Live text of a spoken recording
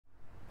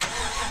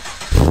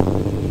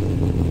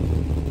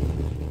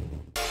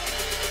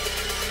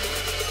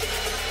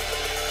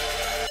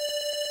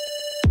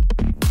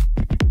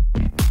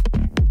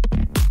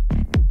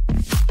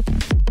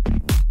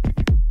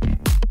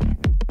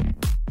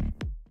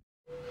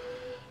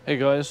Hey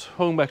guys,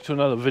 welcome back to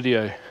another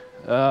video.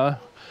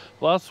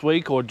 Last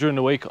week or during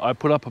the week I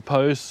put up a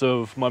post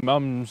of my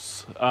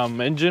mum's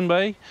engine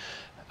bay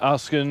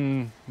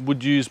asking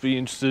would you be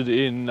interested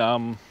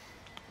in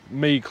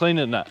me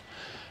cleaning that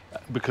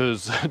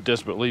because it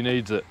desperately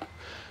needs it.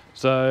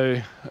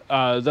 So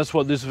that's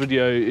what this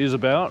video is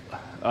about.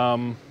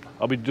 I'll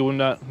be doing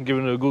that,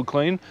 giving it a good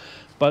clean,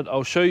 but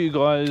I'll show you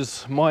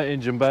guys my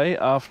engine bay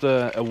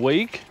after a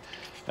week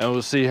and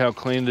we'll see how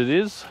clean it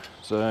is.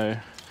 So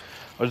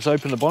I'll just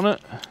open the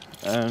bonnet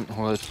and,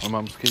 well, that's my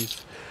mum's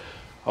keys.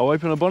 I'll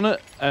open the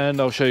bonnet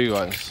and I'll show you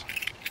guys.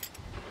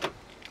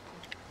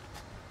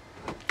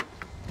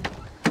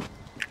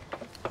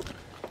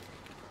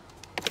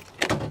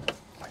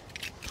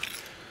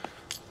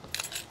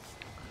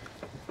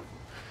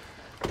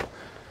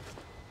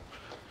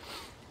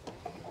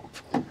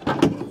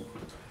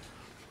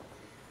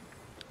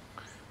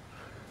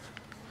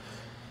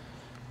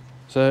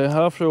 So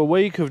after a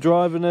week of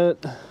driving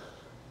it,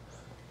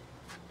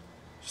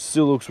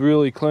 still looks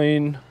really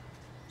clean.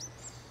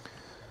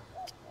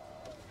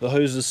 The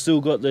hose has still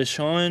got their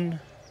shine.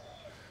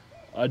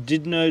 I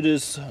did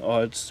notice,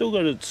 it's still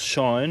got its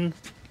shine,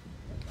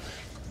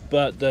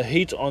 but the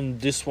heat on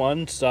this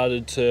one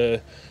started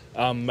to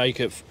make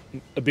it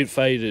a bit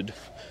faded.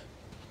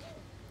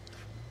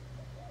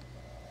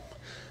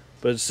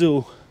 But it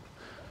still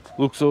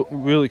looks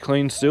really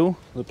clean still.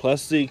 The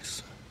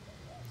plastics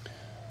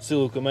still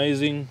look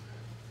amazing.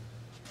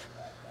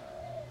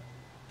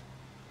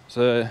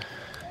 So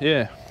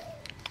yeah,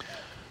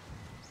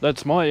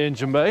 that's my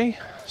engine bay,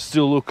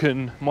 still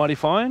looking mighty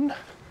fine.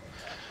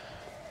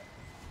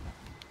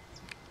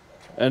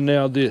 And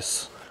now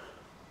this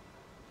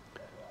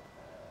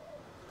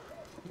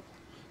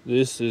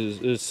is,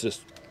 it's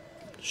just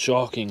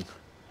shocking.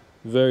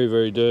 Very,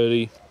 very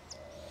dirty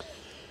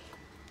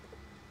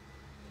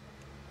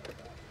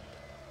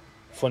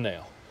for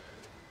now.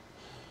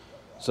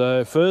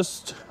 So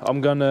first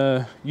I'm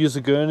gonna use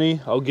a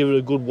gurney. I'll give it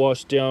a good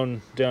wash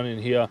down in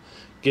here,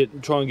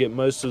 try and get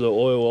most of the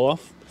oil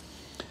off,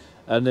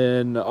 and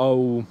then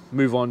I'll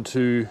move on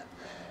to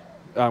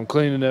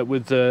cleaning it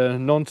with the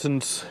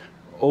nonsense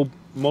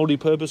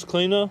multi-purpose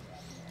cleaner,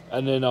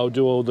 and then I'll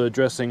do all the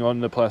dressing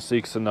on the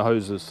plastics and the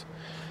hoses.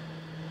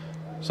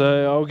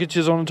 So I'll get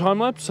you on a time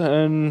lapse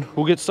and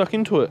we'll get stuck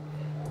into it.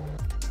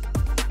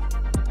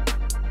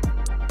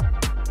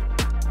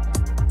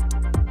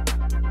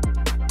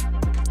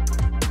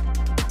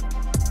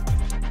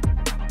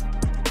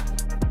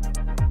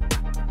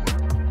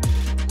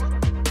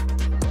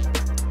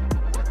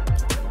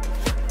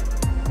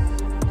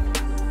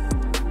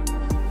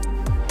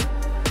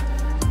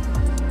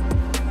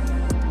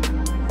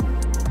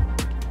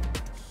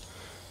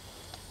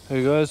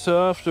 Hey guys,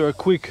 so after a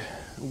quick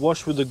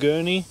wash with the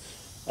gurney,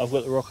 I've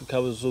got the rocker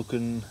covers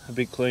looking a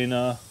bit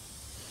cleaner,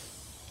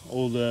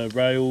 all the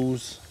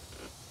rails,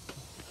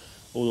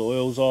 all the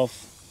oil's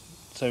off,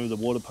 same with the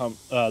water pump,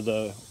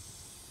 the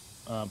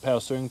power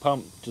steering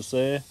pump just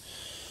there.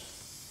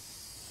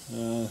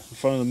 The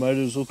front of the motor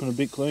is looking a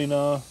bit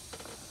cleaner,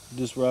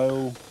 this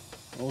rail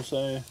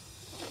also.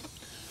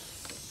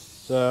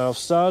 So I've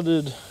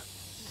started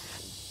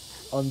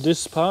on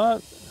this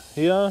part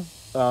here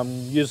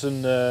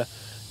using the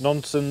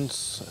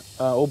nonsense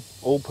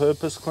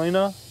all-purpose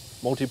cleaner,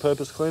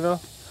 multi-purpose cleaner,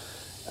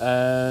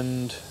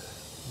 and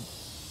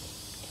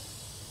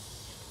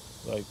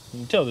like you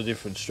can tell the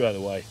difference straight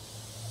away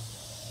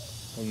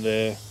from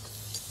there.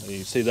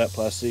 You see that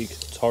plastic,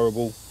 it's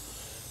horrible.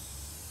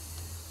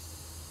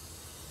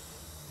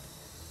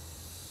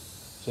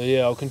 So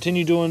yeah, I'll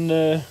continue doing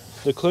the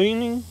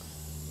cleaning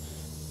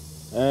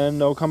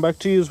and I'll come back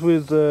to you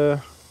with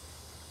the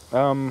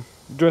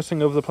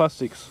dressing of the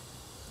plastics.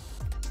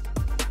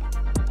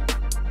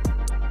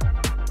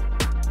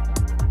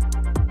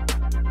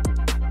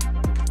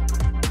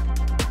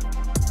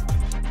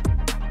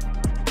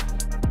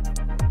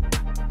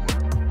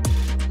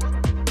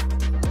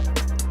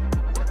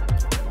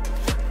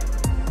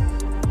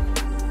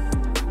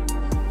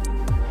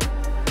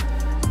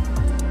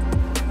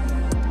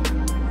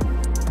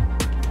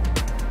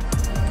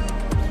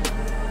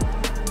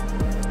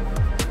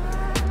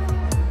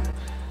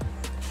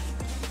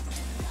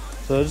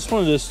 So I just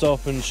wanted to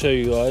stop and show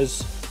you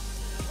guys.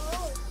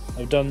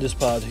 I've done this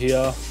part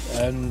here,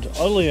 and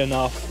oddly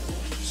enough,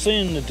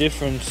 seeing the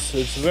difference,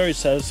 it's very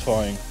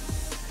satisfying.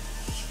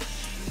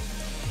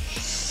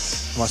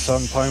 My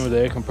son playing with the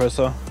air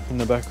compressor in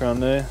the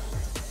background there.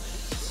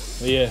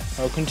 But yeah,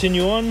 I'll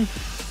continue on.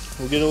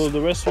 We'll get all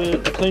the rest of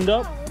it cleaned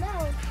up.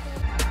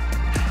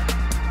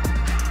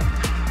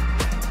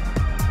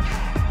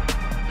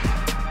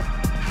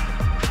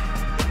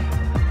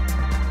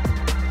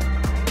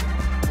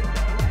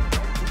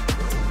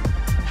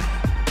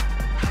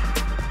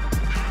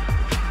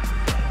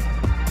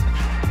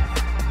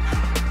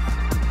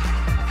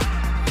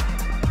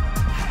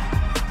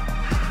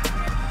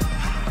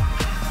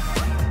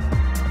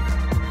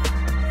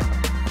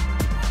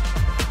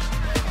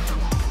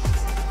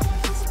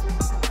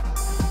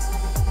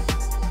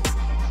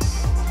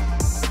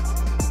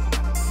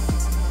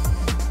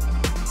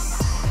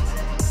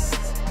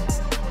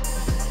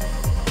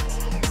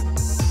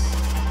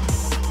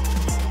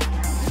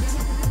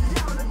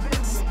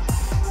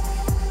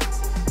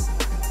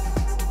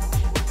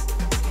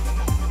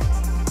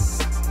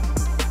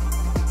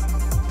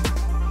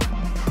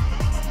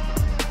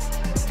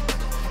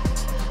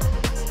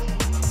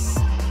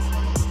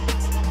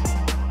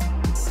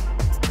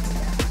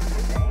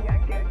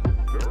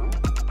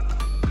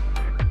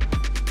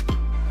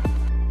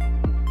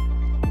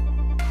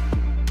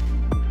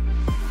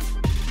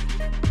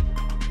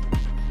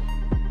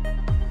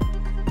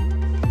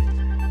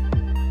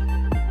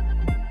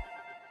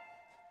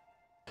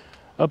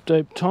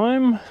 Update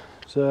time.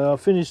 So I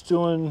finished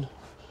doing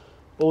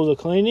all the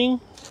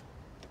cleaning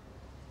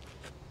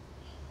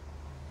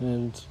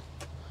and it's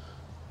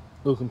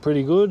looking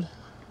pretty good.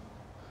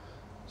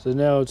 So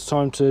now it's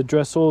time to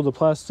dress all the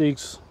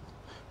plastics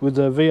with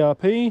the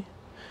VRP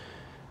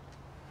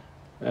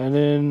and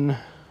then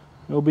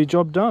it'll be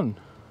job done.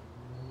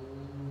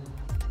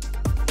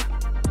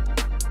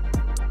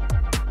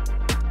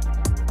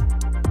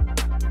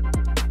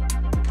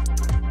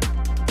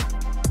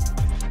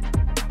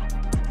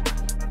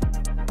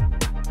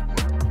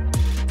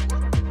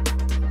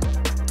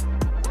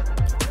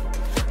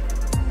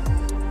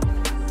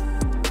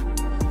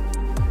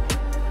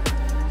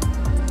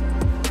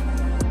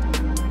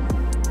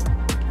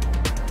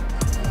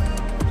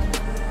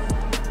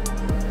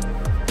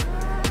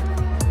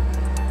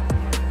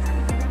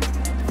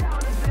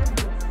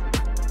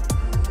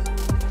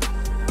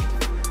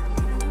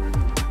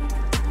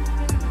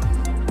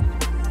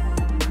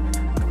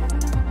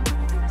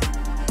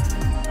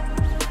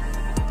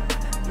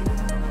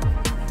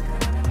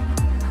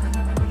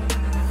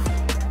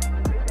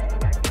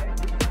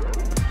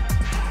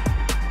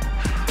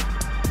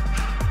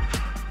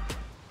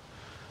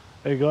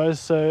 Hey guys,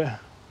 so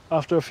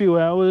after a few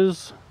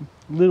hours,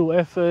 little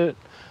effort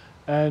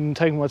and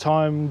taking my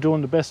time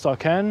doing the best I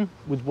can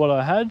with what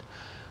I had,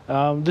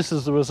 this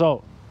is the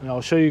result. And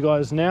I'll show you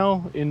guys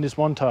now in this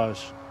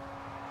montage.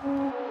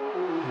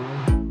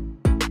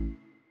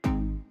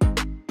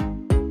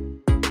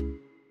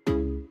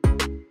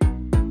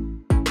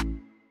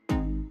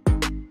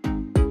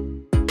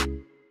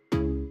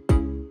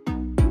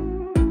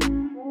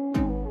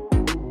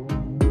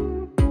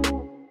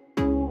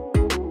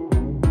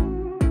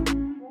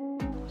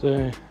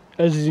 So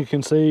as you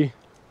can see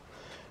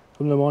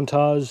from the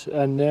montage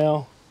and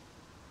now,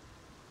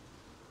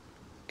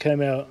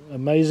 came out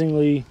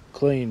amazingly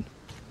clean.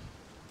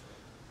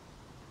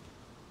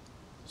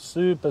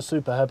 Super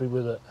happy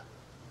with it.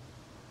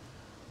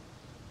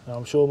 And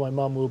I'm sure my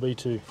mum will be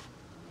too.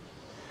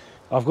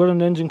 I've got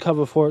an engine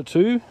cover for it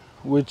too,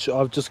 which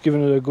I've just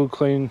given it a good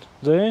clean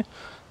there.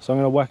 So I'm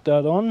going to whack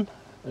that on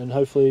and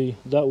hopefully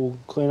that will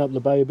clean up the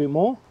bay a bit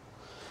more.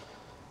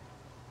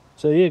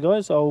 So yeah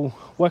guys, I'll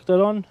whack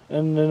that on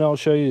and then I'll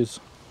show you.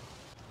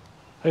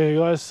 Hey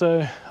guys,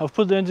 so I've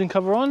put the engine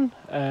cover on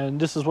and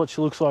this is what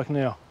she looks like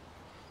now.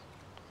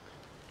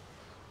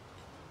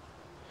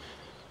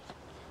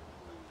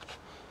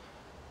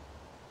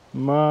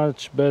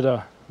 Much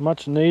better,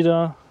 much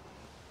neater.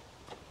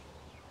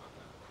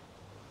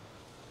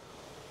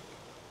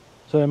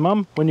 So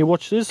Mum, when you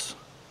watch this,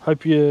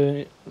 hope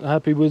you're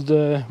happy with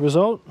the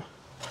result,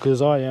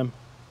 because I am.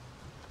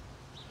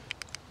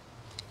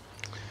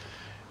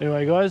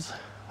 Anyway guys,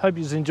 hope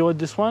you've enjoyed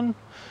this one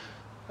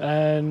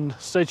and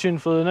stay tuned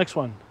for the next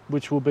one,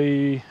 which will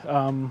be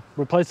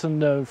replacing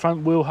the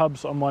front wheel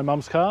hubs on my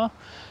mum's car.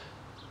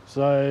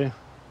 So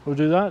we'll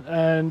do that,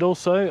 and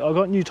also I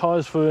got new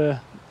tyres for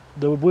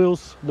the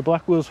wheels, the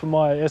black wheels for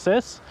my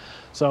SS,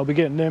 so I'll be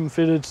getting them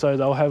fitted so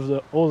they'll have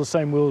all the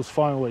same wheels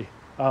finally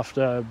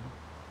after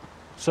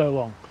so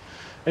long.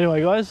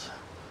 Anyway guys,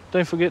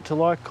 don't forget to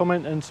like,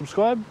 comment and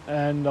subscribe,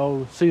 and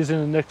I'll see you in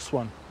the next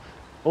one.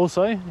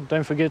 Also,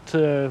 don't forget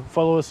to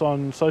follow us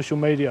on social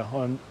media,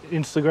 on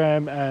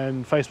Instagram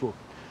and Facebook.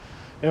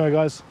 Anyway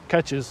guys,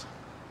 catch yous.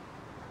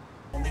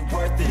 Only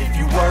worth it if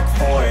you work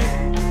for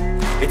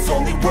it. It's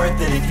only worth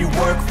it if you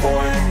work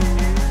for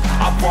it.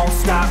 I won't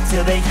stop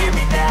till they hear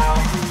me now.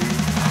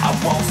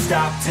 I won't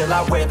stop till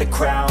I wear the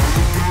crown.